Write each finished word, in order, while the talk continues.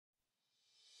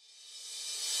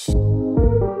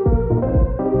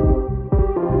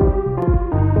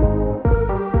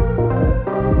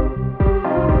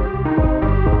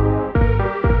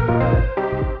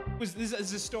This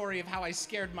is a story of how I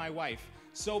scared my wife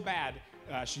so bad,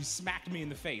 she smacked me in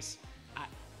the face.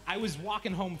 I was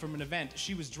walking home from an event.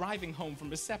 She was driving home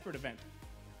from a separate event.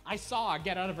 I saw her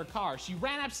get out of her car. She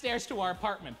ran upstairs to our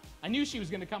apartment. I knew she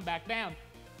was gonna come back down.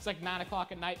 It's like 9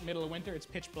 o'clock at night, middle of winter, it's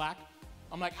pitch black.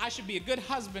 I'm like, I should be a good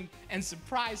husband and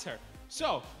surprise her.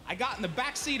 So, I got in the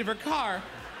back seat of her car.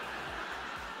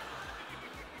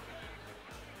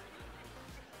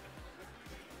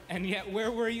 And yet, where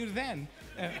were you then?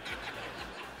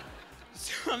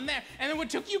 So I'm there, and then what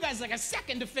took you guys like a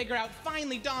second to figure out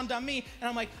finally dawned on me, and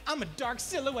I'm like, I'm a dark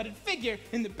silhouetted figure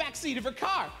in the backseat of her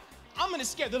car. I'm gonna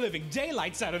scare the living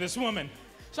daylights out of this woman.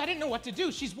 So I didn't know what to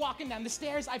do. She's walking down the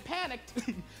stairs, I panicked,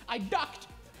 I ducked.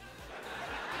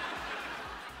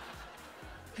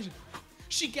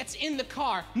 She gets in the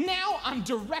car. Now I'm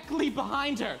directly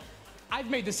behind her. I've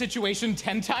made the situation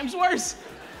 10 times worse.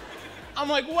 I'm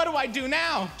like, what do I do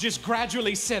now? Just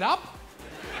gradually sit up?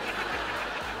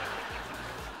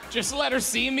 Just let her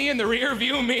see me in the rear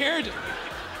view mirror?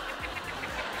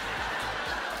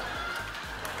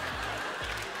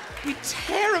 Be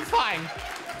terrifying.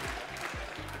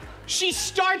 She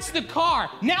starts the car.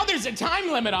 Now there's a time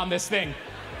limit on this thing.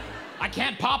 I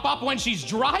can't pop up when she's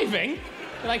driving.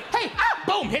 They're like, hey,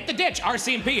 boom, hit the ditch.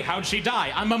 RCMP, how'd she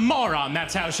die? I'm a moron,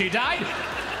 that's how she died.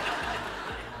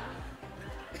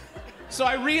 So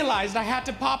I realized I had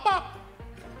to pop up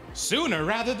sooner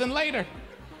rather than later.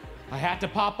 I had to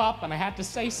pop up and I had to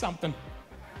say something.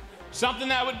 Something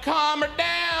that would calm her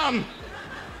down.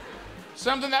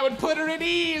 Something that would put her at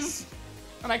ease.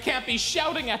 And I can't be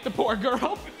shouting at the poor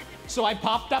girl. So I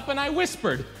popped up and I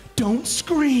whispered, don't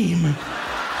scream.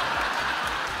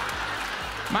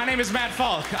 My name is Matt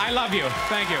Falk. I love you.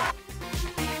 Thank you.